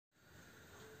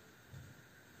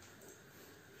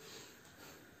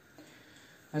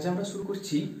আজ আমরা শুরু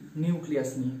করছি নিউক্লিয়াস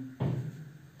নিয়ে।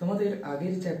 তোমাদের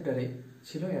আগের চ্যাপ্টারে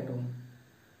ছিল অ্যাটম,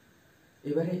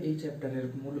 এবারে এই চ্যাপ্টারের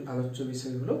মূল আলোচ্য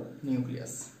বিষয় হলো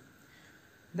নিউক্লিয়াস।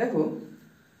 দেখো,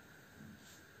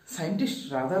 সায়েন্টিস্ট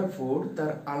রাদারফোর্ড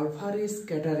তার আলফা রে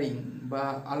স্ক্যাটারিং বা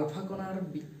আলফা কণার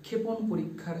বিক্ষেপণ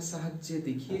পরীক্ষার সাহায্যে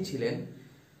দেখিয়েছিলেন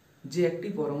যে একটি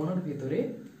পরমাণুর ভেতরে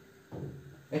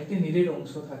একটি নীলের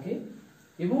অংশ থাকে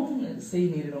এবং সেই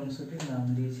নীলের অংশটির নাম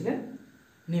দিয়েছিলেন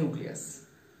নিউক্লিয়াস।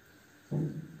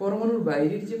 পরমাণুর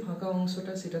বাইরের যে ফাঁকা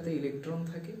অংশটা সেটাতে ইলেকট্রন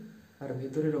থাকে, আর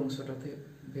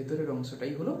ভেতরের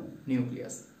অংশটাই হলো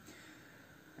নিউক্লিয়াস।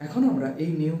 এখন আমরা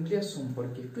এই নিউক্লিয়াস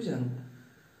সম্পর্কে একটু জানব।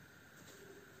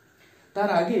 তার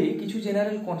আগে কিছু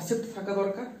জেনারেল কনসেপ্ট থাকা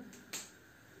দরকার,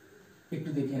 একটু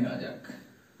দেখে নেওয়া যাক।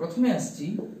 প্রথমে আসছি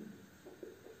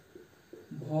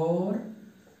ভর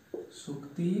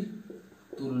শক্তির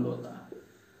তুল্যতা।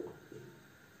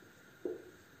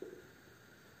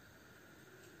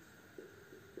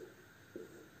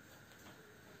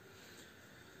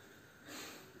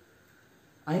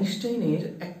 আইনস্টাইনের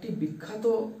একটি বিখ্যাত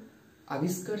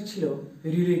আবিষ্কার ছিল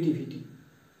রিলেটিভিটি।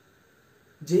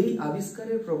 যেই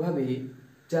আবিষ্কারের প্রভাবে,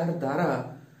 যার দ্বারা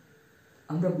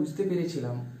আমরা বুঝতে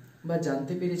পেরেছিলাম বা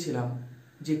জানতে পেরেছিলাম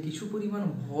যে কিছু পরিমাণ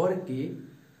ভরকে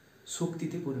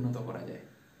শক্তিতে পরিণত করা যায়।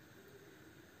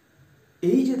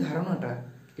 এই যে ধারণাটা,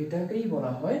 এটাকেই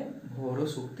বলা হয় ভর ও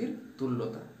শক্তির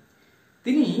তুল্যতা।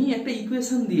 তিনি একটা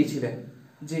ইকুয়েশন দিয়েছিলেন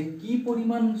যে কি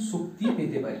পরিমাণ শক্তি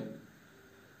পেতে পারি।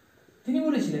 তিনি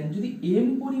বলেছিলেন যদি m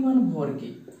পরিমাণ ভরকে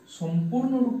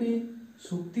সম্পূর্ণরূপে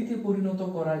শক্তিতে পরিণত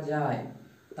করা যায়,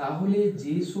 তাহলে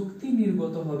যে শক্তি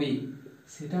নির্গত হবে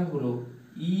সেটা হলো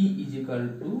E =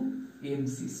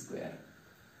 mc²।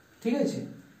 ঠিক আছে,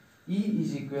 E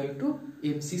 =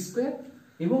 mc²,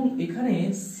 এবং এখানে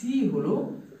c হলো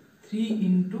 3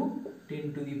 ×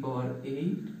 10⁸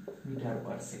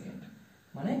 মিটার/সেকেন্ড,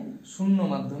 মানে শূন্য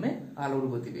মাধ্যমে আলোর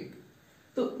গতিবেগ।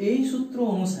 তো এই সূত্র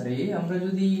অনুসারে আমরা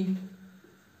যদি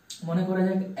মনে করা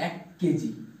যাক 1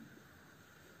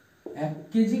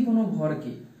 কেজি কোনো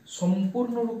ভরকে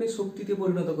সম্পূর্ণরূপে শক্তিতে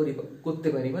পরিণত করতে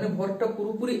পারি, মানে ভরটা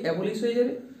পুরোপুরি অ্যাবলিশ হয়ে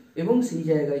যাবে এবং সেই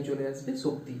জায়গায় চলে আসবে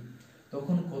শক্তি,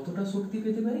 তখন কতটা শক্তি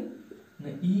পেতে পারি না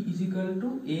E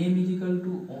m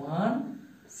 1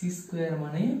 c²,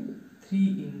 মানে 3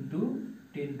 ×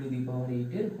 10⁸²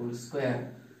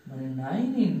 মানে 9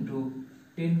 ×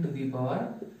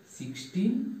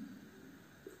 10⁻16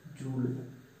 জুল।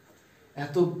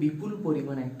 এত বিপুল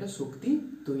পরিমাণ একটা শক্তি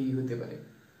তৈরি হতে পারে।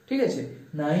 ঠিক আছে,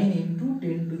 9 ×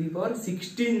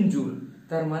 10⁻16 জুল।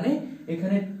 তার মানে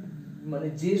এখানে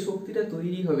যে শক্তিটা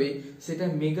তৈরি হবে সেটা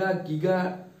মেগা গিগা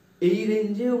এই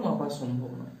রেঞ্জেও মাপা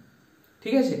সম্ভব নয়।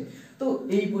 ঠিক আছে, তো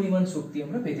এই পরিমাণ শক্তি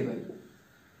আমরা পেতে পারি।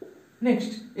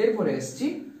 নেক্সট, এরপরে আসছি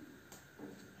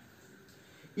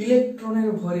ইলেকট্রনের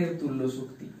ভরের তুল্য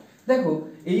শক্তি। দেখো,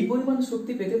 এই পরিমাণ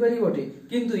শক্তি পেতে পারি বটে,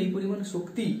 কিন্তু এই পরিমাণ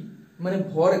শক্তি মানে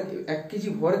ভর 1 কেজি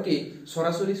ভরকে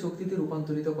সরাসরি শক্তিতে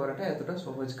রূপান্তরিত করাটা এতটা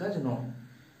সহজ কাজ নয়।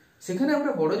 সেখানে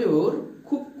আমরা বড়জোর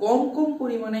খুব কম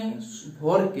পরিমাণে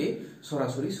ভরকে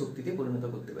সরাসরি শক্তিতে পরিণত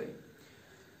করতে পারি।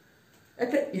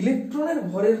 একটা ইলেকট্রনের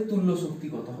ভরের তুল্য শক্তি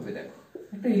কত হবে? দেখো,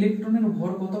 একটা ইলেকট্রনের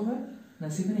ভর কত হয় না,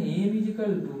 সেখানে m =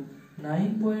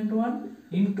 9.1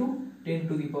 ×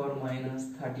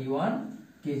 10⁻³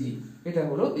 কেজি, এটা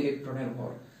হলো ইলেকট্রনের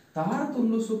ভর। তার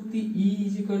তুল্য শক্তি E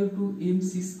 =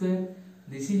 mc²,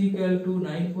 this is equal to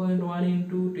 9.1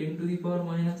 × 10⁻³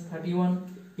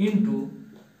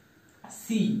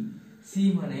 c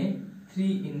মানে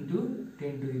 3 ×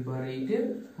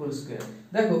 10⁸²।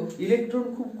 দেখো, ইলেকট্রন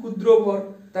খুব ক্ষুদ্র ভর,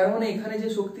 তার মানে এখানে যে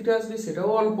শক্তিটা আসবে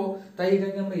সেটাও অল্প, তাই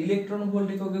এটাকে আমরা ইলেকট্রন ভোল্ট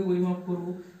এককে পরিমাপ করব।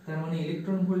 তার মানে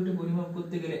ইলেকট্রন ভোল্টে পরিমাপ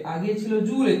করতে গেলে, আগে ছিল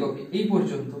জুল এককে, এই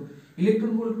পর্যন্ত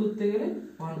ইলেকট্রন ভোল্ট করতে গেলে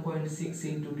 1.6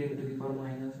 ×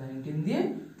 10⁻19 দিয়ে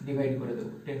ডিভাইড করে দেব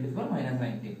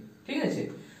 10⁻19। ঠিক আছে,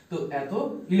 তো এত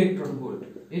ইলেকট্রন ভোল্ট,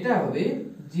 এটা হবে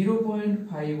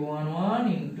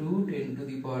 0.511 ×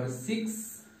 10⁶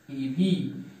 eV,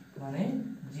 মানে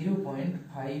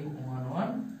 0.511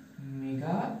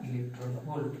 মেগা ইলেকট্রন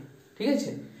ভোল্ট। ঠিক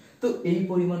আছে, তো এই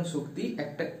পরিমাণ শক্তি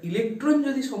একটা ইলেকট্রন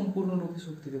যদি সম্পূর্ণরূপে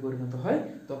শক্তিতে পরিণত হয়,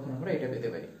 তখন আমরা এটা পেতে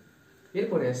পারি।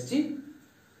 এরপরে আসছি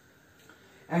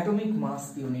অ্যাটমিক মাস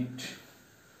ইউনিট।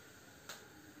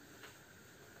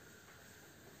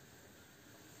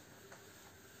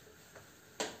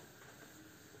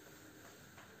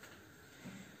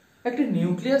 একটা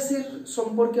নিউক্লিয়াসের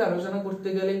সম্পর্কে আলোচনা করতে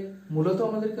গেলে মূলত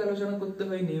আমাদেরকে আলোচনা করতে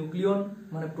হয় নিউক্লিয়ন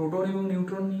মানে প্রোটন এবং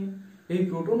নিউট্রন নিয়ে। এই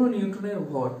প্রোটন ও নিউট্রনের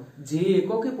ভর যে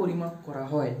এককে পরিমাপ করা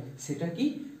হয় সেটা কি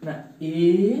না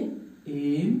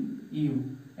AMU,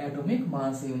 অ্যাটমিক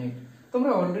মাস ইউনিট।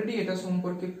 তোমরা অলরেডি এটা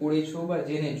সম্পর্কে পড়েছো বা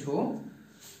জেনেছো।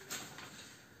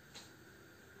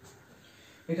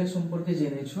 এটা সম্পর্কে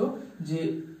জেনেছো যে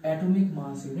অ্যাটমিক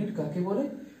মাস ইউনিট কাকে বলে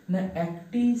না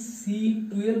একটি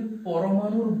C12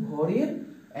 পরমাণুর ভরের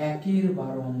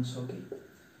 1/12 অংশকে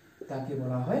তাকে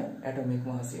বলা হয় অ্যাটমিক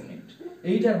মাস ইউনিট।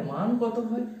 এইটার মান কত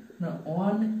হয় না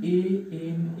 1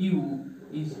 AMU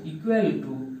is equal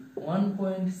to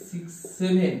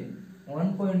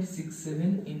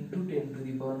 1.67 into 10 to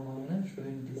the power minus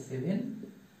 27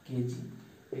 kg।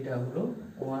 এটা হলো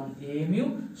 1 AMU,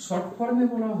 শর্ট ফর্মে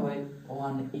বলা হয়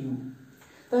 1U।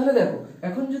 তাহলে দেখো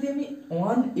এখন যদি আমি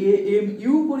 1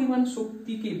 AMU পরিমাণ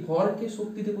শক্তিকে ভরকে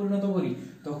শক্তিতে পরিণত করি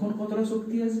তখন কতটা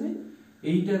শক্তি আসবে,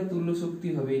 এইটার তুল্য শক্তি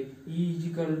হবে E =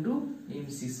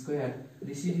 mc²।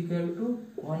 this is equal to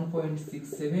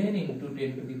 1.67 into 10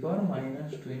 to the power minus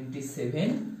 27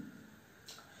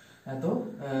 এত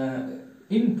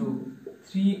into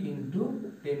 3 into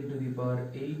 10 to the power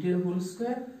 8 এর হোল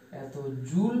স্কয়ার এত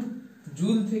জুল।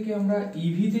 জুল থেকে আমরা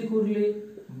EV তে করলে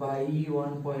by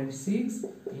 1.6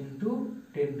 into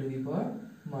 10 to the power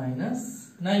minus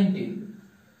 19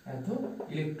 এত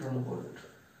electron volt.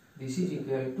 this is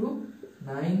equal to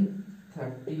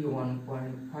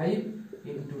 931.5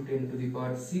 into 10 to the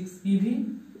power 6 EV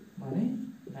মানে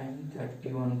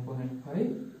 931.5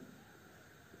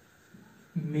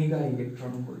 mega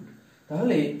electron volt.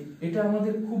 তাহলে এটা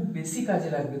আমাদের খুব বেশি কাজে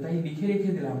লাগবে, তাই লিখে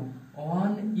রেখে দিলাম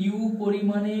 1 U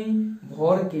পরিমাণে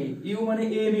ভরকে, U মানে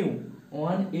AMU,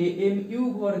 1 AMU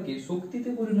ভরকে শক্তিতে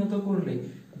পরিণত করলে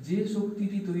যে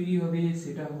শক্তিটি তৈরি হবে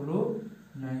সেটা হলো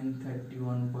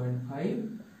 931.5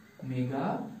 মেগা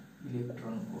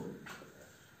ইলেকট্রন ভোল্ট।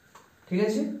 ঠিক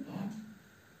আছে,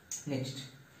 নেক্সট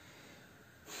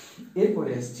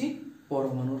এরপরে আসছি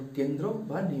পরমাণুর কেন্দ্র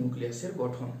বা নিউক্লিয়াসের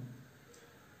গঠন।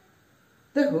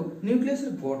 দেখো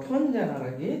নিউক্লিয়াসের গঠন জানার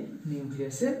আগে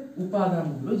নিউক্লিয়াসের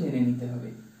উপাদানগুলো জেনে নিতে হবে,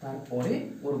 তারপরে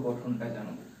ওর গঠনটা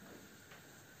জানবো।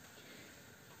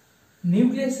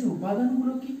 নিউক্লিয়াসের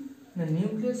উপাদানগুলো কি না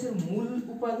নিউক্লিয়াসের মূল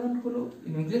উপাদান হলো,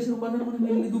 নিউক্লিয়াসের উপাদান মানে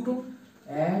মেইনলি দুটো,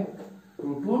 এক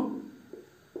প্রোটন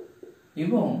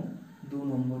এবং 2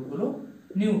 নম্বর হলো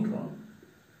নিউট্রন।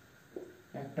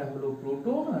 একটা হলো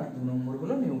প্রোটন আর 2 নম্বর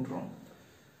হলো নিউট্রন।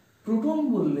 প্রোটন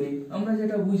বললে আমরা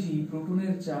যেটা বুঝি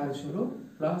প্রোটনের চার্জ হলো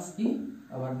 +E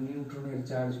আবার নিউট্রনের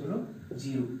চার্জ হলো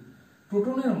 0।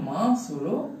 প্রোটনের মাস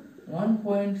হলো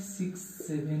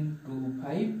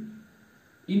 1.6725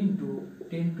 into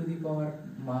 10 to the power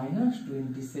minus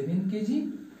 27 kg,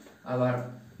 আবার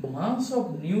mass of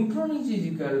neutron is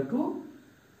equal to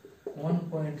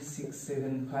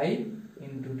 1.675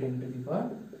 into 10 to the power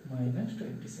minus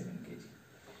 27 kg।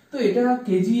 তো এটা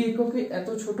কেজি এককে এত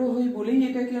ছোট হয় বলেই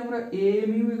এটাকে আমরা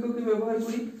AMU এককে ব্যবহার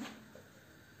করি।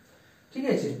 ঠিক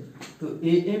আছে, তো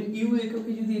AMU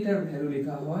এককে যদি এটার ভ্যালু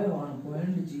লেখা হয়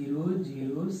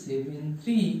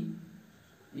 1.0073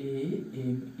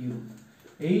 AMU,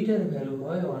 এইটার ভ্যালু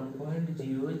হয়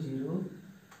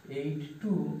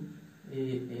 1.0082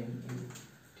 AMU।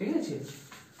 ঠিক আছে,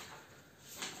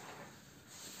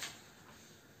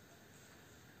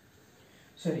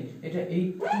 সরি এটা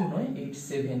 82 নয়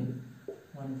 87,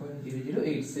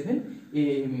 1.0087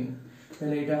 AMU।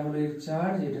 তাহলে এটা হলো এর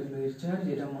চার্জ, এটা হলো এর চার্জ,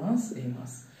 এটা মাস, এই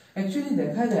মাস। অ্যাকচুয়ালি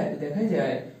দেখা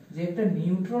যায় যে একটা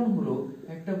নিউট্রন হলো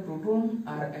একটা প্রোটন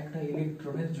আর একটা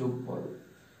ইলেকট্রনের যোগফল।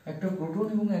 একটা প্রোটন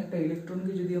এবং একটা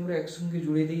ইলেকট্রনকে যদি আমরা একসঙ্গে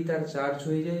জুড়ে দিই তার চার্জ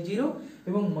হয়ে যায় 0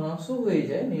 এবং মাসও হয়ে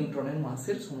যায় নিউট্রনের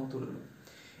মাসের সমতুল্য।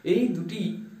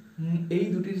 এই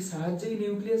দুটির সাহায্যেই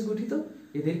নিউক্লিয়াস গঠিত,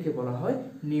 এদেরকে বলা হয়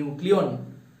নিউক্লিয়ন।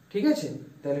 ঠিক আছে,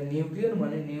 তাহলে নিউক্লিয়ন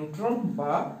মানে নিউট্রন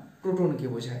বা প্রোটনকে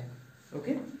বোঝায়।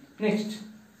 ওকে, নেক্সট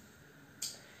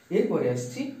এরপরে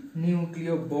আসছি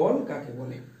নিউক্লিয় বল কাকে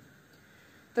বলে।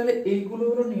 তাহলে এইগুলো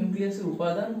হলো নিউক্লিয়াসের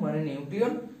উপাদান মানে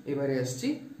নিউক্লিয়ন। এবারে আসছি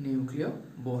নিউক্লিয়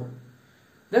বল।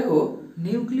 দেখো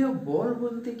নিউক্লিয় বল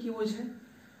বলতে কি বোঝায়।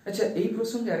 আচ্ছা এই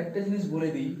প্রসঙ্গে আরেকটা জিনিস বলে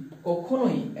দিই,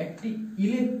 কখনোই একটি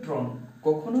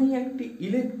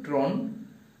ইলেকট্রন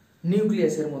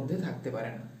নিউক্লিয়াসের মধ্যে থাকতে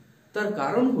পারে না। তার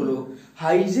কারণ হলো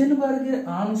হাইজেনবার্গের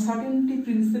আনসার্টেনিটি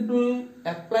প্রিন্সিপল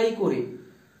অ্যাপ্লাই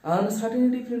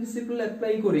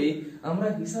করে আমরা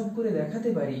হিসাব করে দেখাতে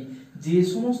পারি যে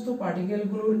সমস্ত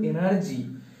পার্টিকেলগুলোর এনার্জি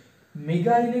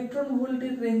মেগা ইলেকট্রন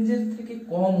ভোল্টের রেঞ্জের থেকে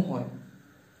কম হয়,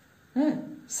 হ্যাঁ,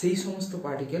 সেই সমস্ত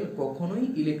পার্টিকেল কখনোই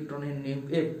ইলেকট্রনের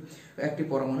একটি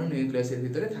পরমাণু নিউক্লিয়াসের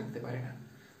ভিতরে থাকতে পারে না।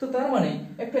 তো তার মানে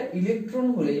একটা ইলেকট্রন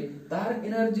হলে তার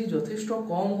এনার্জি যথেষ্ট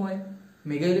কম হয়,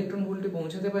 মেগা ইলেকট্রন ভোল্টে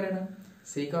পৌঁছাতে পারে না,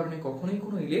 সেই কারণে কখনোই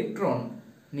কোনো ইলেকট্রন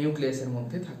নিউক্লিয়াসের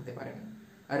মধ্যে থাকতে পারে না।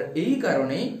 আর এই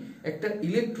কারণে একটা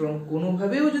ইলেকট্রন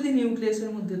কোনোভাবেও যদি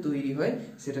নিউক্লিয়াসের মধ্যে তৈরি হয়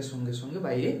সেটা সঙ্গে সঙ্গে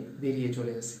বাইরে বেরিয়ে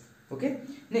চলে আসে। ওকে,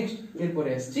 নেক্সট এরপরে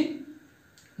আসছি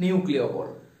নিউক্লিয় বল।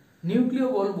 নিউক্লিয়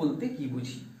বল বলতে কি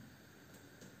বুঝি।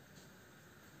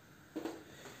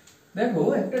 দেখো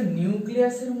একটা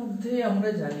নিউক্লিয়াসের মধ্যে আমরা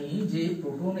জানি যে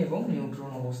প্রোটন এবং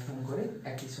নিউট্রন অবস্থান করে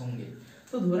একই সঙ্গে।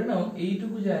 তো ধরে নাও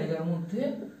এইটুকু জায়গার মধ্যে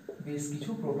বেশ কিছু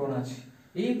প্রোটন আছে,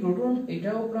 এই প্রোটন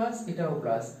এটাও প্লাস এটাও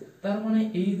প্লাস, তার মানে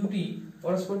এই দুটি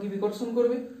পরস্পরকে বিকর্ষণ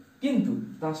করবে। কিন্তু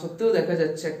তা সত্ত্বেও দেখা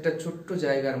যাচ্ছে একটা ছোট্ট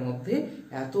জায়গার মধ্যে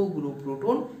এতগুলো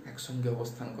প্রোটন একসঙ্গে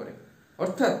অবস্থান করে,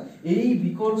 অর্থাৎ এই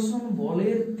বিকর্ষণ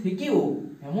বলের থেকেও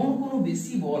এমন কোনো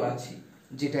বেশি বল আছে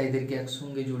যেটা এদেরকে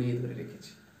একসঙ্গে জড়িয়ে ধরে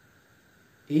রেখেছে।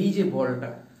 এই যে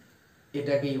বলটা,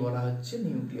 এটাকেই বলা হচ্ছে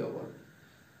নিউক্লিয় বল।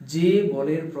 যে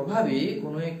বলের প্রভাবে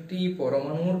কোনো একটি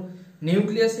পরমাণুর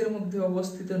নিউক্লিয়াসের মধ্যে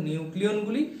অবস্থিত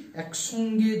নিউক্লিয়নগুলি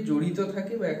একসঙ্গে জড়িত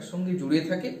থাকে বা একসঙ্গে জুড়ে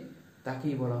থাকে,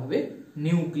 তাকেই বলা হবে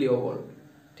নিউক্লিয় বল।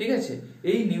 ঠিক আছে,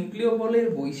 এই নিউক্লিয় বলের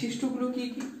বৈশিষ্ট্যগুলো কি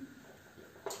কি?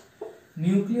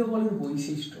 নিউক্লিয় বলের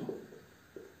বৈশিষ্ট্য,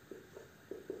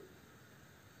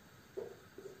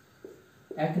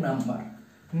 1 নাম্বার,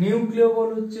 নিউক্লিয় বল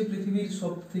হচ্ছে পৃথিবীর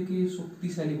সবথেকে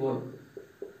শক্তিশালী বল।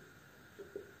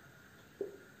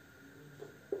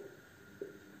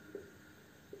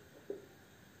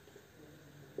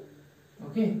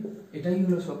 ওকে, এটাই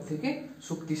হলো সবথেকে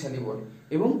শক্তিশালী বল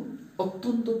এবং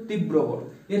অত্যন্ত তীব্র বল।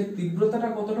 এর তীব্রতাটা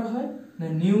কতটা হয় না,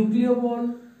 নিউক্লিয় বল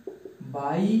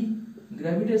বাই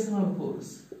গ্র্যাভিটেশনাল ফোর্স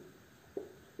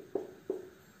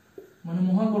মানে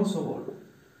মহাকর্ষ বল,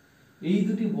 এই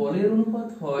দুটি বলের অনুপাত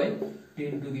হয়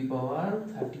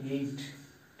 10⁻38।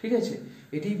 ঠিক আছে,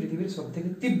 এটি পৃথিবীর সবথেকে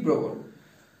তীব্র বল।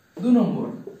 2 নম্বর,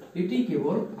 এটি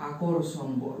কেবল আকর্ষণ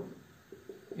বল,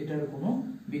 এটার কোনো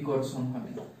বিকর্ষণ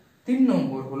হয় না। 3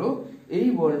 নম্বর হলো এই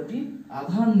বলটি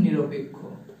আধান নিরপেক্ষ,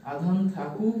 আধান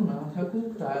থাকুক না থাকুক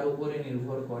তার উপরে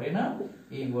নির্ভর করে না,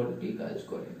 এই বলটি কাজ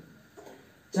করে।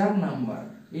 4 নাম্বার,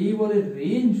 এই বলের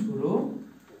রেঞ্জ হলো,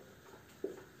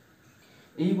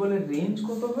 এই বলের রেঞ্জ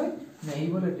কত হয় না, এই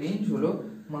বলের রেঞ্জ হলো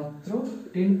মাত্র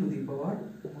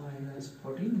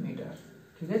 10⁻⁻14 মিটার।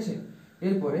 ঠিক আছে,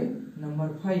 এরপরে নাম্বার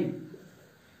 5,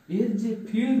 এর যে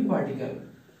ফিল্ড পার্টিকেল,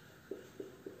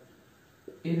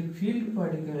 এর ফিল্ড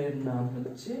পার্টিকেলের নাম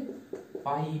হচ্ছে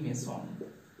পাই মেসন।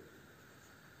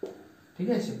 ঠিক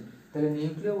আছে, তাহলে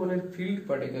নিউক্লিয় বলের ফিল্ড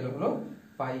পার্টিকেল হলো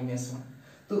পাই মেসন।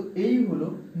 তো এই হলো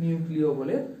নিউক্লিয়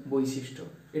বলের বৈশিষ্ট্য।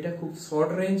 এটা খুব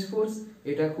শর্ট রেঞ্জ ফোর্স,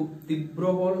 এটা খুব তীব্র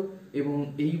বল এবং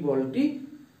এই বলটি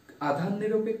আধান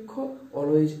নিরপেক্ষ,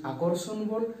 অলওয়েজ আকর্ষণ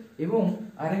বল। এবং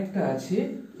আরেকটা আছে,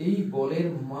 এই বলের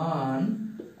মান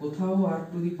কোথাও r⁴,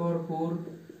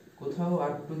 কোথাও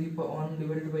r⁴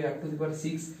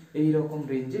 এই রকম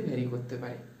রেঞ্জে ভ্যারি করতে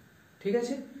পারে। ঠিক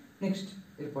আছে, নেক্সট,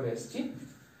 এরপরে আসছি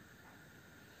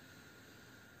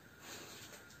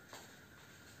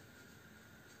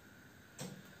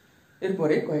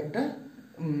এরপরে কয়েকটা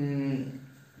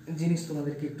জিনিস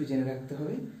তোমাদেরকে একটু জেনে রাখতে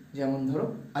হবে। যেমন ধরো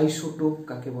আইসোটোপ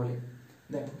কাকে বলে।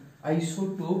 দেখো,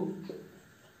 আইসোটোপ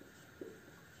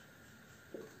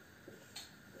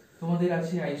তোমাদের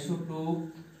আছে আইসোটোপ,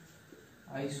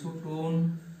 আইসোটোন,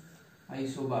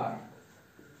 আইসোবার,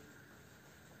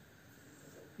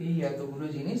 এই এতগুলো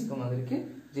জিনিস তোমাদেরকে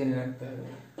জেনে রাখতে হবে।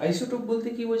 আইসোটোপ বলতে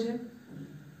কি বোঝায়?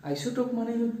 আইসোটোপ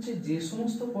মানে হচ্ছে যে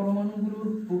সমস্ত পরমাণুগুলোর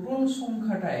প্রোটন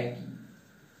সংখ্যাটা একই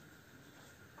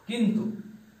কিন্তু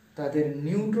তাদের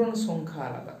নিউট্রন সংখ্যা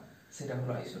আলাদা, সেটা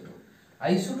হলো আইসোটোপ।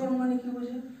 আইসোটোন মানে কি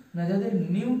বোঝায় না, যাদের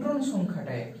নিউট্রন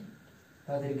সংখ্যাটা একই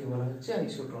তাদেরকে বলা হচ্ছে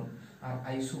আইসোটোন। আর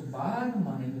আইসোবার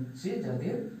মানে হচ্ছে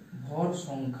যাদের ভর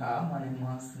সংখ্যা মানে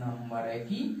মাস নাম্বার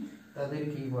একই,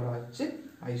 তাদেরকেই বলা হচ্ছে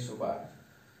আইসোবার।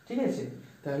 ঠিক আছে,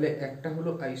 তাহলে একটা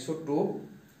হলো আইসোটোপ,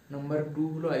 নাম্বার 2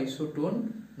 হলো আইসোটোন,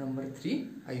 নাম্বার 3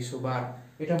 আইসোবার।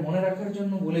 এটা মনে রাখার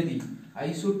জন্য বলে দিই,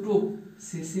 আইসোটোপ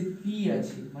শেষে পি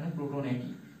আছে মানে প্রোটন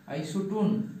একই, আইসোটোন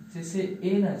শেষে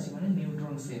এন আছে মানে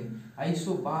নিউট্রন সেম,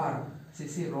 আইসোবার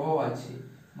শেষে র আছে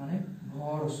মানে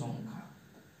ভর সংখ্যা।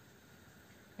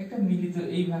 একটা মিলিত,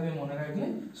 এইভাবে মনে রাখলে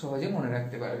সহজে মনে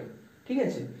রাখতে পারবে। ঠিক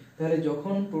আছে, তাহলে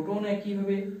যখন প্রোটন একই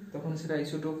হবে তখন সেটা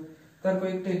আইসোটোপ। তার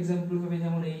কয়েকটা এক্সাম্পল হবে,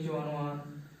 যেমন H11,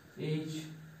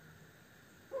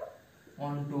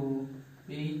 H12,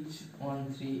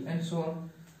 H13 and so on,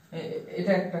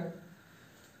 এটা একটা।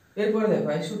 এরপরে দেখো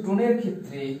আইসোটোনের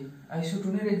ক্ষেত্রে,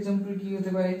 আইসোটোনের এক্সাম্পল কি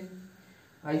হতে পারে?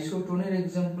 আইসোটোনের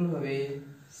এক্সাম্পল হবে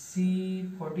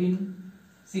C14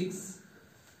 6,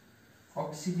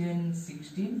 অক্সিজেন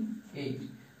 16 8,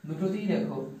 দুটোতেই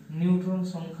দেখো নিউট্রন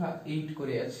সংখ্যা 8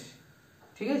 করে আছে।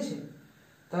 ঠিক আছে,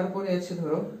 তারপরে আছে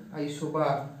ধরো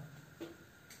আইসোবার,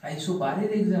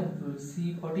 আইসোবারের এক্সাম্পল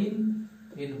C14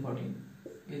 N14,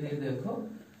 এদের দেখো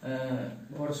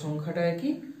ভর সংখ্যাটা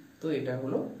একই, তো এটা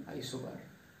হলো আইসোবার।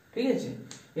 ঠিক আছে,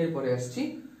 এরপরে আসছি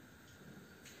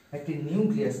একটি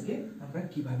নিউক্লিয়াসকে আমরা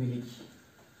কিভাবে লিখি।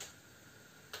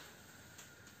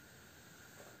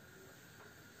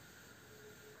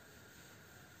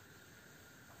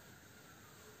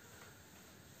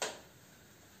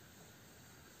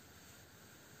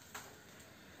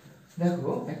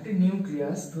 দেখো একটা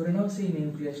নিউক্লিয়াস ধরে নাও, সেই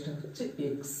নিউক্লিয়াসটা হচ্ছে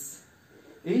এক্স।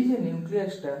 এই যে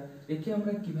নিউক্লিয়াসটা, একে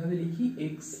আমরা কিভাবে লিখি?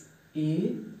 X A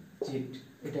Z.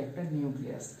 এটা একটা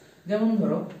নিউক্লিয়াস। যেমন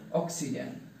ধরো অক্সিজেন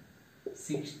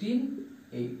 16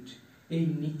 8। এই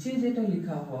নিচে যেটা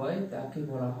লেখা হয় তাকে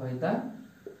বলা হয় তার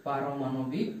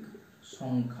পারমাণবিক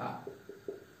সংখ্যা।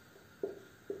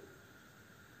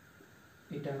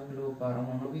 এটা হলো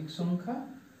পারমাণবিক সংখ্যা।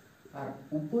 আর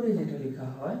উপরে যেটা লেখা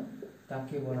হয়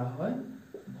তাকে বলা হয়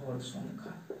ভর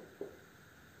সংখ্যা।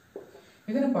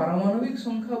 এখানে পারমাণবিক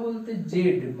সংখ্যা বলতে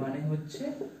জেড মানে হচ্ছে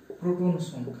প্রোটন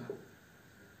সংখ্যা,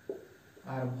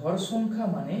 আর ভর সংখ্যা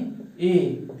মানে এ,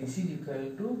 this is equal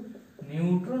to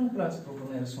neutron plus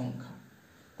প্রোটনের সংখ্যা।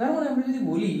 তার মানে আমরা যদি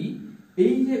বলি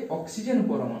এই যে অক্সিজেন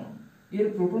পরমাণু, এর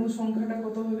প্রোটন সংখ্যাটা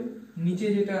কত হবে? নিচে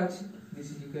যেটা আছে this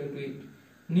is equal to 8।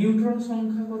 Neutron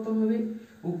সংখ্যা কত হবে?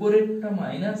 উপরেরটা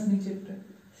মাইনাস নিচেরটা,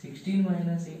 16 -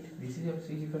 8, দিস ইজ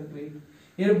ইকুয়াল টু 8।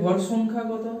 এর ভর সংখ্যা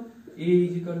কত? a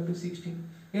is equal to 16।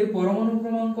 এর পরমাণু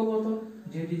ক্রমাঙ্ক কত?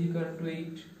 z is equal to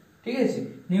 8। ঠিক আছে,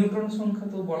 নিউট্রন সংখ্যা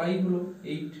তো বলাই হলো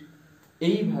 8।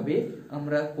 এইভাবে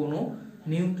আমরা কোনো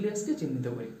নিউক্লিয়াসকে চিহ্নিত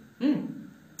করি।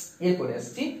 এরপরে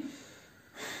আসছি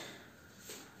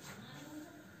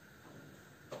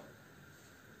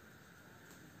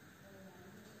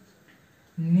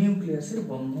নিউক্লিয়াসের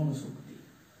বন্ধন শক্তি।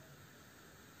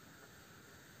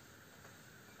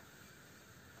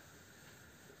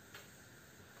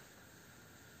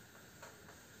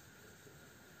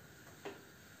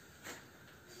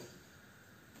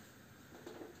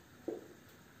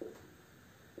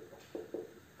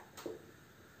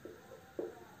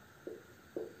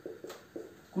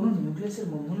 কোন নিউক্লিয়াসের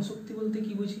বন্ধন শক্তি বলতে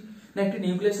কি বুঝি? না, একটা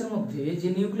নিউক্লিয়াসের মধ্যে যে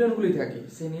নিউক্লিয়নগুলি থাকে,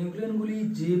 সেই নিউক্লিয়নগুলি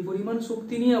যে পরিমাণ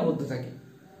শক্তি নিয়ে আবদ্ধ থাকে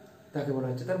তাকে বলা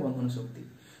হচ্ছে তার বন্ধন শক্তি।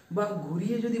 বা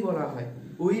ঘুরিয়ে যদি বলা হয়,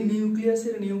 ওই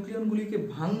নিউক্লিয়াসের নিউক্লিয়নগুলিকে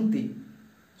ভাঙতে,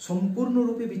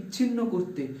 সম্পূর্ণরূপে বিচ্ছিন্ন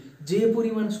করতে যে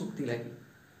পরিমাণ শক্তি লাগে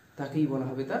তাকেই বলা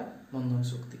হবে তার বন্ধন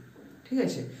শক্তি। ঠিক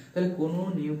আছে, তাহলে কোনো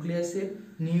নিউক্লিয়াসের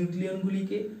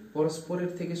নিউক্লিয়নগুলিকে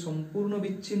পরস্পরের থেকে সম্পূর্ণ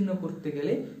বিচ্ছিন্ন করতে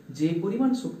গেলে যে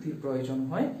পরিমাণ শক্তির প্রয়োজন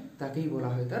হয় তাকেই বলা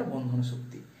হয় তার বন্ধন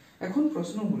শক্তি। এখন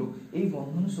প্রশ্ন হলো, এই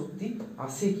বন্ধন শক্তি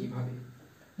আসে কিভাবে?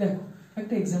 দেখো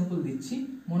একটা এক্সাম্পল দিচ্ছি।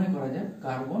 মনে করা যাক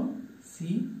কার্বন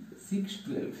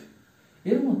C612,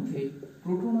 এর মধ্যে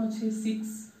প্রোটন আছে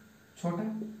 6টা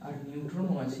আর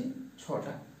নিউট্রনও আছে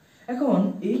 6টা। এখন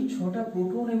এই 6টা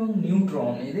প্রোটন এবং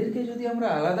নিউট্রন, এদেরকে যদি আমরা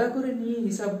আলাদা করে নিয়ে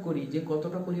হিসাব করি যে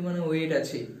কতটা পরিমাণে ওয়েট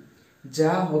আছে,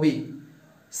 যা হবে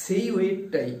সেই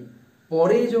ওয়েটটাই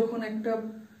পরে যখন একটা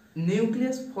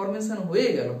নিউক্লিয়াস ফরমেশন হয়ে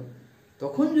গেল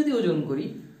তখন যদি ওজন করি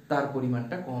তার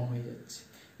পরিমাণটা কম হয়ে যাচ্ছে।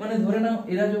 মানে ধরে নাও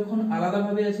এরা যখন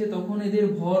আলাদাভাবে আছে তখন এদের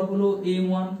ভর হলো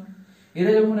m1,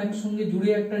 এরা যখন একসঙ্গে জুড়ে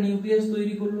একটা নিউক্লিয়াস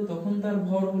তৈরি করলো তখন তার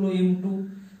ভর হলো m2।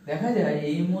 দেখা যায়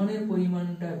m1 এর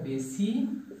পরিমাণটা বেশি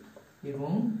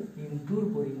এবং m2 এর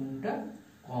পরিমাণটা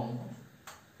কম হয়।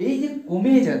 এই যে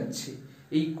কমে যাচ্ছে,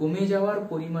 এই কমে যাওয়ার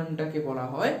পরিমাণটাকে বলা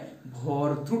হয় ভর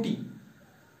ত্রুটি।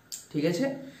 ঠিক আছে,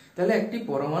 তাহলে একটি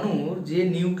পরমাণুর যে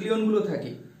নিউক্লিয়নগুলো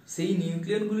থাকে সেই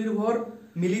নিউক্লিয়নগুলির ভর,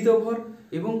 মিলিত ভর,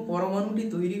 এবং পরমাণুটি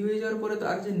তৈরি হয়ে যাওয়ার পরে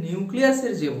তার যে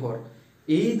নিউক্লিয়াসের যে ভর,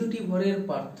 এই দুটি ভরের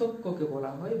পার্থক্যকে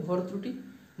বলা হয় ভর ত্রুটি।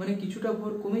 মানে কিছুটা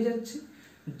ভর কমে যাচ্ছে,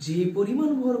 যে পরিমাণ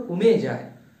ভর কমে যায়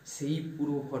সেই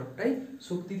পুরো ভরটাই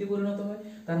শক্তিতে পরিণত হয়।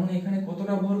 তার মানে এখানে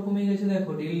কতটা ভর কমে গেছে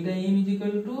দেখো, delta m is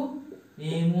equal to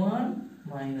m1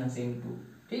 minus m2।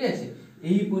 ঠিক আছে,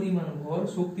 এই পরিমাণ ভর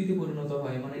শক্তিতে পরিণত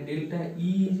হয়, মানে delta E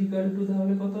is equal to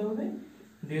তাহলে কত হবে?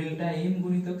 ডেল্টা m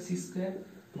গুণিতক c স্কয়ার,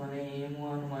 মানে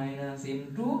m1 minus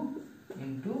m2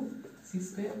 into c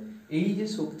square. এই যে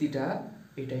শক্তিটা,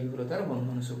 এটাই হলো তার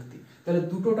বন্ধন শক্তি। তাহলে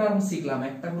দুটো টার্ম শিখলাম,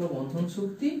 একটা হলো বন্ধন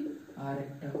শক্তি আর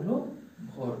একটা হলো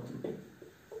ভর ত্রুটি।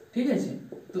 ঠিক আছে,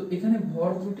 তো এখানে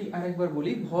ভর ত্রুটি আরেকবার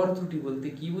বলি। ভর ত্রুটি বলতে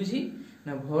কি বুঝি?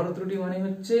 না, ভর ত্রুটি মানে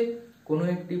হচ্ছে কোনো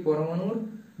একটি পরমাণুর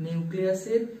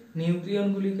নিউক্লিয়াসের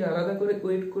নিউক্লিয়নগুলিকে আলাদা করে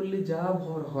ওয়েট করলে যা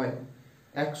ভর হয়,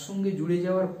 একসঙ্গে জুড়ে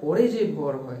যাওয়ার পরে যে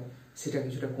ভর হয় সেটা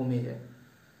কিছুটা কমে যায়।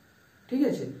 ঠিক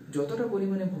আছে, যতটা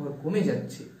পরিমাণে ভর কমে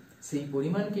যাচ্ছে সেই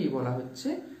পরিমাণকেই বলা হচ্ছে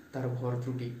তার ভর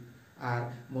ত্রুটি। আর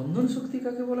বন্ধন শক্তি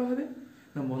কাকে বলা হবে?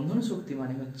 না, বন্ধন শক্তি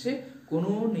মানে হচ্ছে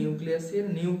কোনো নিউক্লিয়াসের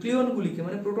নিউক্লিয়নগুলিকে,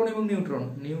 মানে প্রোটন এবং নিউট্রন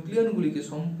নিউক্লিয়নগুলিকে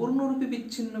সম্পূর্ণরূপে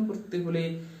বিচ্ছিন্ন করতে হলে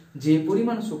যে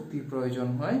পরিমাণ শক্তির প্রয়োজন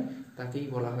হয় তাকেই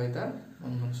বলা হয় তার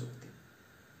বন্ধন শক্তি।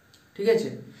 ঠিক আছে,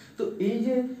 তো এই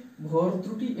যে ভর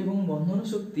ত্রুটি এবং বন্ধন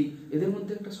শক্তি, এদের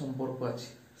মধ্যে একটা সম্পর্ক আছে।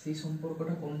 সেই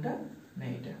সম্পর্কটা কোনটা? না,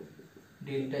 এটা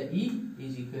delta E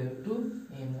is equal to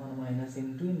m1 minus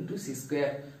m2 into c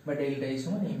square, বা ডেল্টা E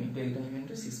সমান delta m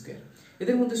into c square.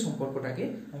 এদের মধ্যে সম্পর্কটাকে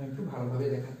আমি একটু ভালোভাবে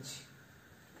দেখাচ্ছি।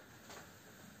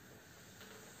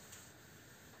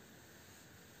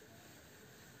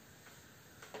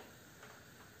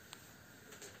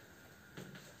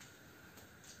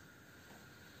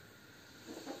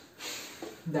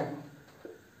 দেখো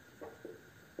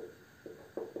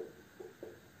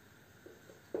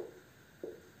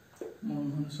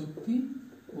বন্ধন শক্তি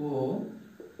ও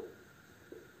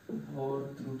ভর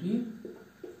ত্রুটির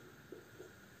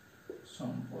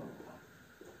সম্পর্ক।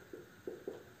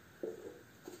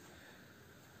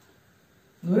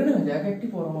 ধরে নেওয়া যাক একটি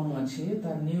পরমাণু আছে,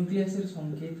 তার নিউক্লিয়াসের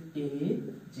সংকেত A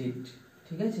Z,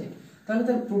 ঠিক আছে? তাহলে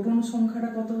তার প্রোটন সংখ্যাটা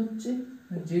কত হচ্ছে?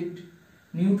 Z।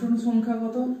 নিউট্রন সংখ্যা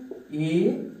কত? A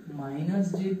মাইনাস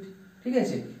Z, ঠিক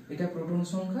আছে? এটা প্রোটন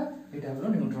সংখ্যা, এটা হলো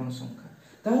নিউট্রন সংখ্যা।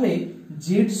 তাহলে Z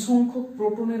সংখ্যক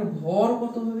প্রোটনের ভর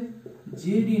কত হবে? Z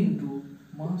into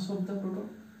mass of the proton.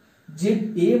 Z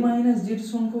A minus Z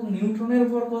সংখ্যক নিউট্রনের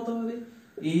ভর কত হবে?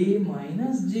 A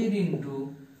minus Z into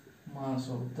mass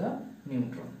of the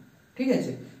neutron, ঠিক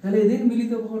আছে? তাহলে এদের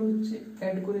মিলিত ভর হচ্ছে,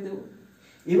 অ্যাড করে দেব।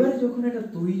 এবারে যখন এটা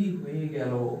তৈরি হয়ে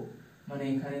গেল, মানে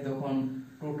এখানে তখন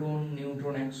প্রোটন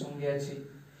নিউট্রন একসঙ্গে আছে,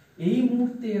 এই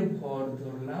মুহূর্তে এর ভর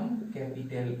ধরলাম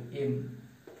ক্যাপিটাল M,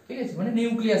 ঠিক আছে? মানে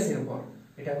নিউক্লিয়াসের ভর,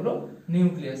 এটা হলো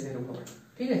নিউক্লিয়াসের ভর,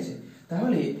 ঠিক আছে?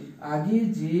 তাহলে আগে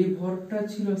যে ভরটা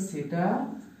ছিল সেটা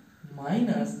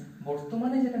মাইনাস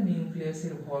বর্তমানে যেটা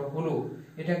নিউক্লিয়াসের ভর হলো,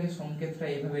 এটাকে সংকেতটা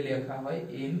এইভাবে লেখা হয়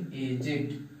MAZ।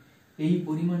 এই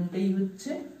পরিমাণটাই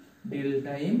হচ্ছে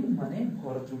ডেল্টা M, মানে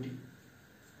ভর ত্রুটি।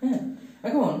 হ্যাঁ,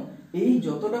 এখন এই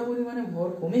যতটা পরিমাণে ভর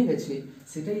কমে গেছে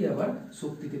সেটাই আবার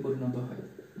শক্তিতে পরিণত হয়,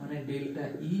 মানে delta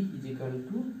E is equal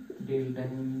to delta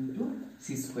M into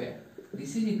C square.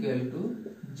 This is equal to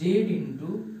Z into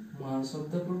mass of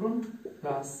the proton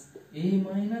plus A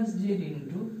minus Z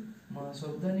into mass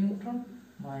of the neutron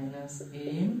minus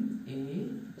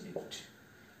MAZ।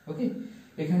 ওকে,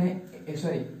 এখানে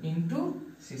sorry into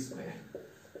C square.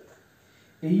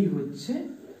 এই হচ্ছে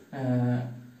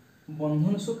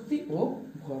বন্ধন শক্তি ও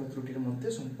ভর ত্রুটির মধ্যে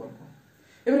সম্পর্ক।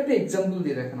 এবার একটা example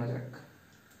দিয়ে দেখানো যাক।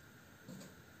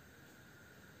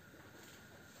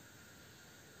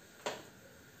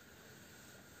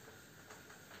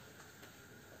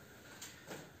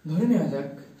 ধরে নেওয়া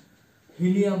যাক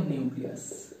হিলিয়াম নিউক্লিয়াস,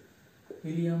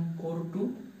 হিলিয়াম 42।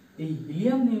 এই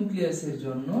হিলিয়াম নিউক্লিয়াসের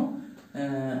জন্য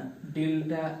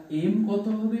ডেল্টা M কত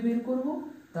হবে বের করব,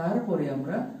 তারপরে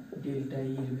আমরা ডেল্টা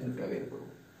E এর ভ্যালুটা বের করব।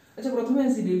 আচ্ছা, প্রথমে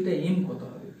আসি ডেল্টা M কত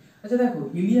হবে। আচ্ছা দেখো,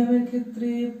 হিলিয়ামের ক্ষেত্রে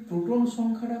প্রোটন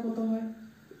সংখ্যাটা কত হয়?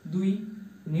 2,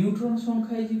 নিউট্রন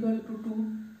সংখ্যা ইজ ইকুয়াল টু 2।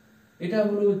 এটা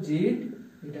হলো Z,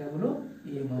 এটা হলো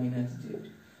A মাইনাস Z।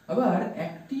 আবার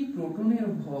একটি প্রোটনের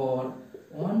ভর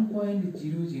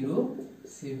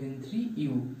 1.0073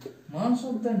 U, mass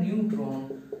of the neutron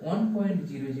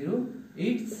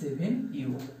 1.0087 U।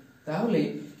 তাহলে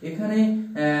এখানে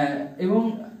এবং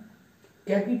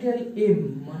ক্যাপিটাল M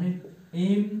মানে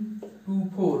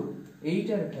M24,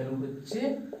 এইটার ভ্যালু হচ্ছে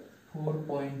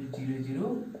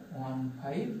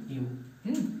 4.0015 U।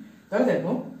 তাহলে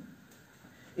দেখো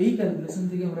এই ক্যালকুলেশন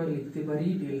থেকে আমরা লিখতে পারি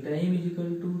delta M is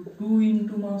equal to 2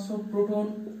 into mass of proton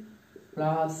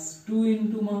plus 2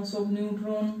 into mass of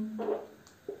neutron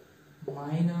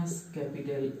minus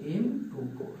capital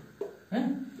M24। হ্যাঁ,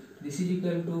 this is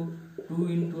equal to 2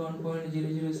 into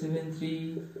 1.0073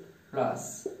 plus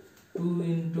 2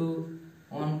 into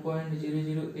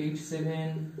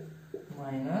 1.0087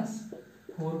 minus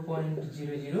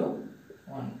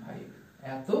 4.0015,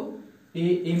 এত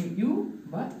AMU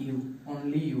বা U,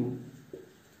 অনলি U,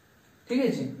 ঠিক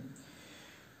আছে?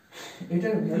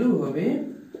 এটার ভ্যালু হবে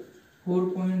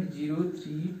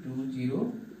 4.0320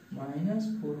 মাইনাস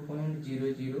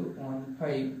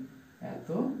 4.0015, এত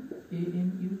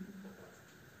AMU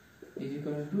is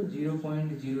equal to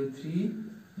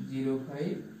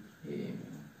 0.0305 AMU।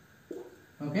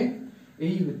 ওকে,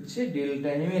 এই হচ্ছে ডেল্টা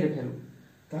M এর ভ্যালু।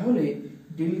 তাহলে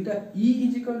delta E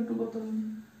is equal to কত হবে?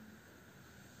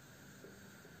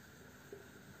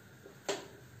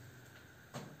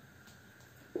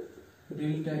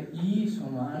 ডেল্টা E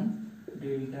সমান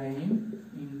delta M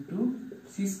into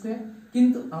C square.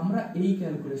 কিন্তু আমরা এই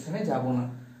ক্যালকুলেশনে যাব না,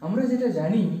 আমরা যেটা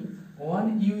জানি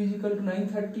 1U is equal to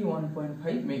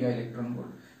 931.5 mega electron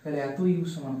volt. তাহলে এত U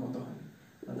সমান কত হবে?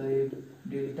 অতএব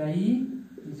delta E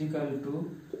is equal to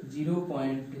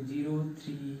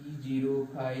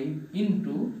 0.0305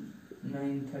 into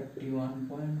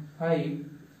 931.5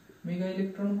 mega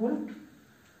electron volt,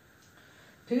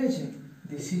 ঠিক আছে?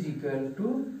 This is equal to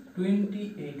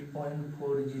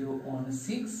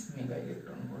 28.4016 mega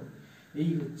electron volt. এই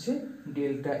হচ্ছে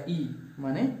ডেল্টা E,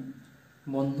 মানে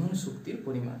বন্ধন শক্তির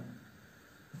পরিমাণ।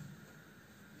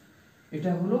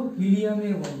 এটা হলো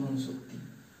হিলিয়ামের বন্ধন শক্তি।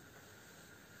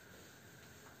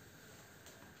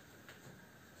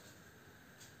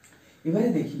 এবারে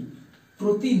দেখি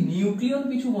প্রতি নিউক্লিয়ন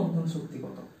পিছু বন্ধন শক্তি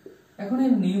কত। এখন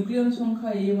এই নিউক্লিয়ন সংখ্যা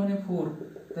A মানে 4,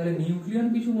 তাহলে নিউক্লিয়ন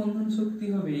পিছু বন্ধন শক্তি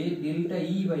হবে delta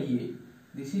E by A,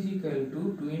 this is equal to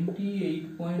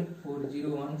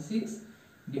 28.4016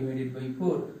 divided by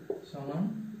 4 সমান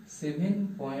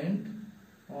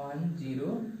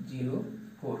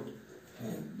 7.1004।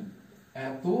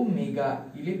 এত মেগা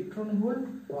ইলেকট্রন ভোল্ট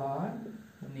পার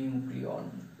নিউক্লিয়ন।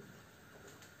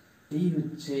 এই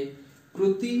হচ্ছে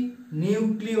প্রতি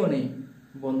নিউক্লিয়নে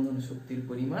বন্ধন শক্তির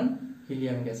পরিমাণ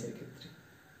হিলিয়াম গ্যাসের ক্ষেত্রে।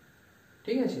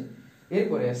 ঠিক আছে,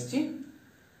 এরপরে আসছি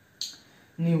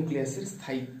নিউক্লিয়াসের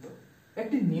স্থায়িত্ব।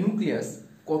 একটি নিউক্লিয়াস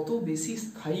কত বেশি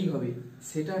স্থায়ী হবে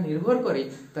সেটা নির্ভর করে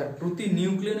তার প্রতি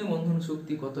নিউক্লিয়নে বন্ধন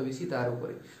শক্তি কত বেশি তার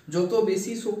উপরে। যত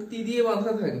বেশি শক্তি দিয়ে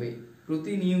বাঁধা থাকবে,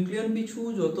 প্রতি নিউক্লিয়ন পিছু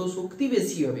যত শক্তি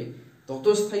বেশি হবে তত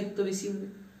স্থায়িত্ব বেশি হবে,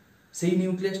 সেই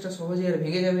নিউক্লিয়াসটা সহজে আর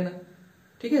ভেঙে যাবে না।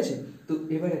 ঠিক আছে, তো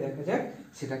এবারে দেখা যাক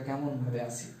সেটা কেমন ভাবে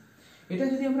আসে। এটা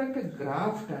যদি আমরা একটা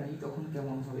গ্রাফ টানি তখন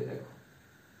কেমন হবে দেখো।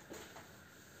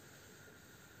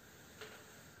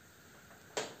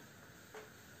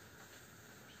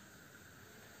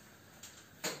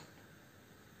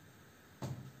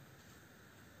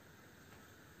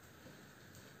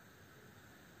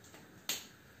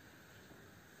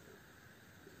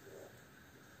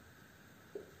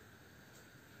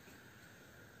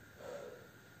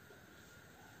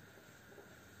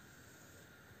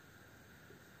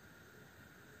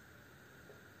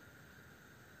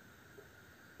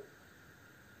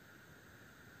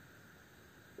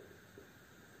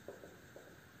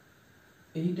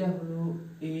 এইটা হলো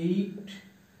 8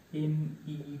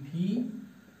 MeV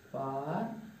পার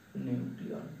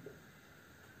নিউক্লিয়ন।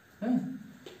 হ্যাঁ,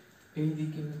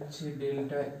 এইদিকে হচ্ছে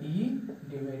ডেল্টা ই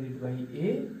ডিভাইডেড বাই এ,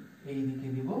 এইদিকে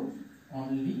দিব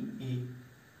অনলি এ।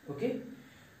 ওকে,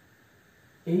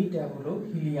 এইটা হলো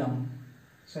হিলিয়াম,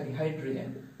 সরি হাইড্রোজেন,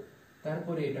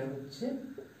 তারপরে এটা হচ্ছে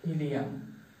হিলিয়াম।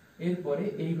 এরপরে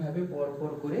এইভাবে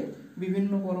পরপর করে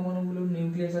বিভিন্ন পরমাণুগুলোর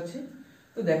নিউক্লিয়াস আছে।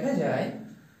 তো দেখা যায়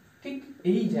ঠিক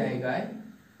এই জায়গায়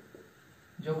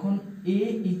যখন A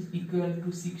is equal to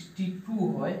 62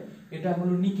 হয়, এটা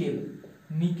হলো নিকেল।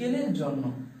 নিকেলের জন্য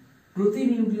প্রতি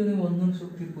নিউক্লিয়নে বন্ধন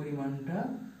শক্তির পরিমাণটা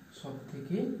সব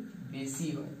থেকে বেশি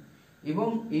হয়, এবং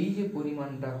এই যে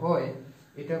পরিমাণটা হয়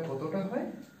এটা কতটা হয়,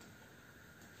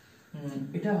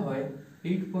 এটা হয়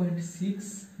 8.6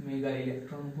 মেগা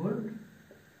ইলেকট্রন ভোল্ট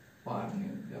পার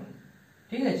নিউক্লিয়ন।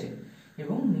 ঠিক আছে,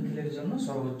 এবং নিকেলের জন্য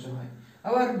সর্বোচ্চ হয়।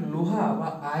 আবার লোহা বা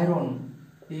আয়রন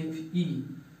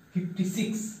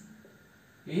Fe56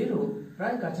 এরও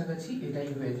প্রায় কাছাকাছি এটাই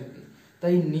হয়ে থাকে।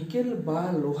 তাই নিকেল বা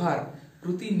লোহার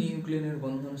প্রতি নিউক্লিয়নের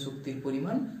বন্ধন শক্তির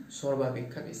পরিমাণ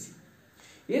সর্বাপেক্ষা বেশি।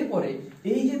 এরপরে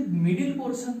এই যে মিডল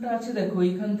পোরশনটা আছে দেখো,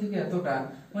 এইখান থেকে এতটা,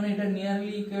 মানে এটা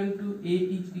nearly equal to A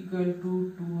is equal to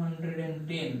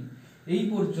 210, এই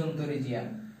পর্যন্ত রিজিয়ন।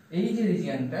 এই যে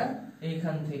রিজিয়নটা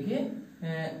এইখান থেকে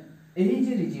এই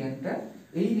যে রিজিয়নটা,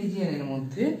 এই রিজিয়নের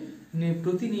মধ্যে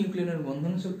প্রতি নিউক্লিয়নের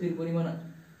বন্ধন শক্তির পরিমাণ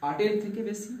 8 এর থেকে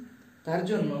বেশি। তার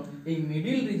জন্য এই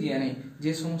মিডল রিজিয়নে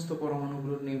যে সমস্ত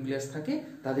পরমাণুগুলোর নিউক্লিয়াস থাকে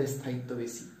তাদের স্থায়িত্ব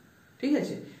বেশি। ঠিক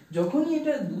আছে, যখনই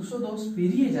এটা 210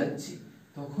 পেরিয়ে যাচ্ছে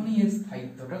তখনই এর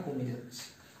স্থায়িত্বটা কমে যাচ্ছে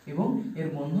এবং এর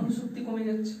বন্ধন শক্তি কমে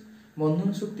যাচ্ছে। বন্ধন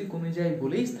শক্তি কমে যায়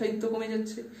বলেই স্থায়িত্ব কমে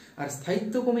যাচ্ছে। আর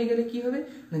স্থায়িত্ব কমে গেলে কি হবে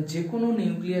না, যে কোনো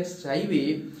নিউক্লিয়াস চাইবে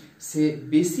সে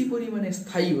বেশি পরিমাণে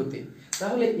স্থায়ী হতে।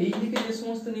 তাহলে এই দিকে যে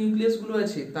সমস্ত নিউক্লিয়াসগুলো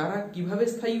আছে তারা কিভাবে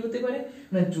স্থায়ী হতে পারে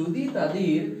না, যদি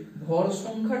তাদের ভর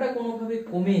সংখ্যাটা কোনোভাবে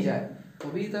কমে যায়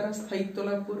তবেই তারা স্থায়িত্ব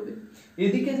লাভ করবে।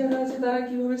 এদিকে যারা আছে তারা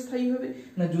কিভাবে স্থায়ী হবে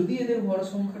না, যদি এদের ভর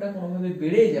সংখ্যাটা কোনোভাবে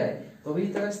বেড়ে যায় তবেই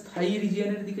তারা স্থায়ী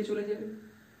রিজিয়নের দিকে চলে যাবে।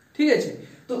 ঠিক আছে,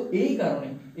 তো এই কারণে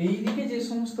এই দিকে যে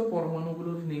সমস্ত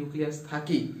পরমাণুগুলোর নিউক্লিয়াস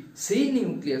থাকে সেই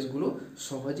নিউক্লিয়াসগুলো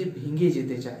সহজে ভেঙে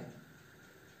যেতে চায়,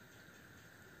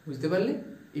 বুঝতে পারলে?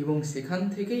 এবং সেখান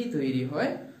থেকেই তৈরি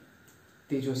হয়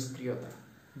তেজস্ক্রিয়তা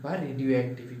বা রেডিও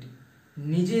অ্যাক্টিভিটি।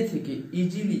 নিজে থেকে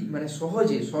ইজিলি, মানে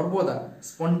সহজে, সর্বদা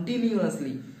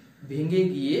স্পন্টিনিয়াসলি ভেঙে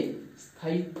গিয়ে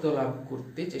স্থায়িত্ব লাভ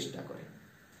করতে চেষ্টা করে।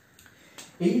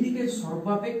 এই দিকে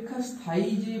সর্বাপেক্ষা স্থায়ী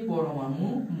যে পরমাণু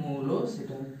মৌল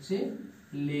সেটা হচ্ছে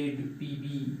লেড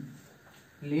পিবি।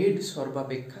 লেড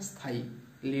সর্বাপেক্ষা স্থায়ী,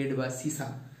 লেড বা সীসা।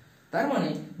 তার মানে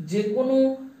যে কোনো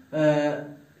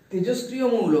তেজস্ক্রিয়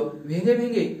মৌল ভেঙে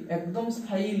ভেঙে একদম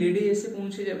স্থায়ী লেডে এসে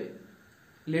পৌঁছে যাবে।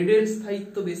 লেডের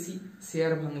স্থায়িত্ব বেশি, সে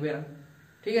আর ভাঙবে না।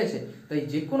 ঠিক আছে, তাই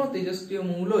যে কোনো তেজস্ক্রিয়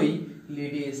মৌলই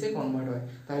লেডে এসে কনভার্ট হয়।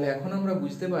 তাহলে এখন আমরা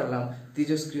বুঝতে পারলাম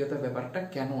তেজস্ক্রিয়তা ব্যাপারটা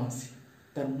কেন আসে।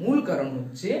 তার মূল কারণ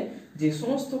হচ্ছে যে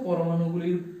সমস্ত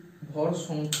পরমাণুগুলির ভর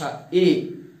সংখ্যা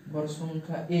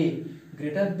A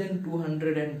গ্রেটার দেন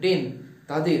 210,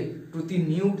 তাদের প্রতি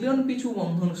নিউক্লিয়ন পিছু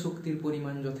বন্ধন শক্তির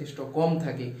পরিমাণ যথেষ্ট কম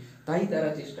থাকে, তাই তারা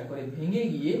চেষ্টা করে ভেঙে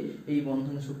গিয়ে এই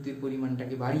বন্ধন শক্তির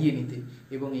পরিমাণটাকে বাড়িয়ে নিতে,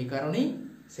 এবং এই কারণেই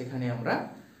সেখানে আমরা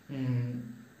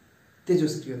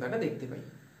তেজস্ক্রিয়তাটা দেখতে পাই।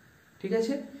 ঠিক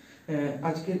আছে,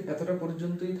 আজকের এতটা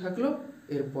পর্যন্তই থাকলো।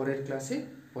 এর পরের ক্লাসে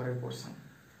পরের পোরশন।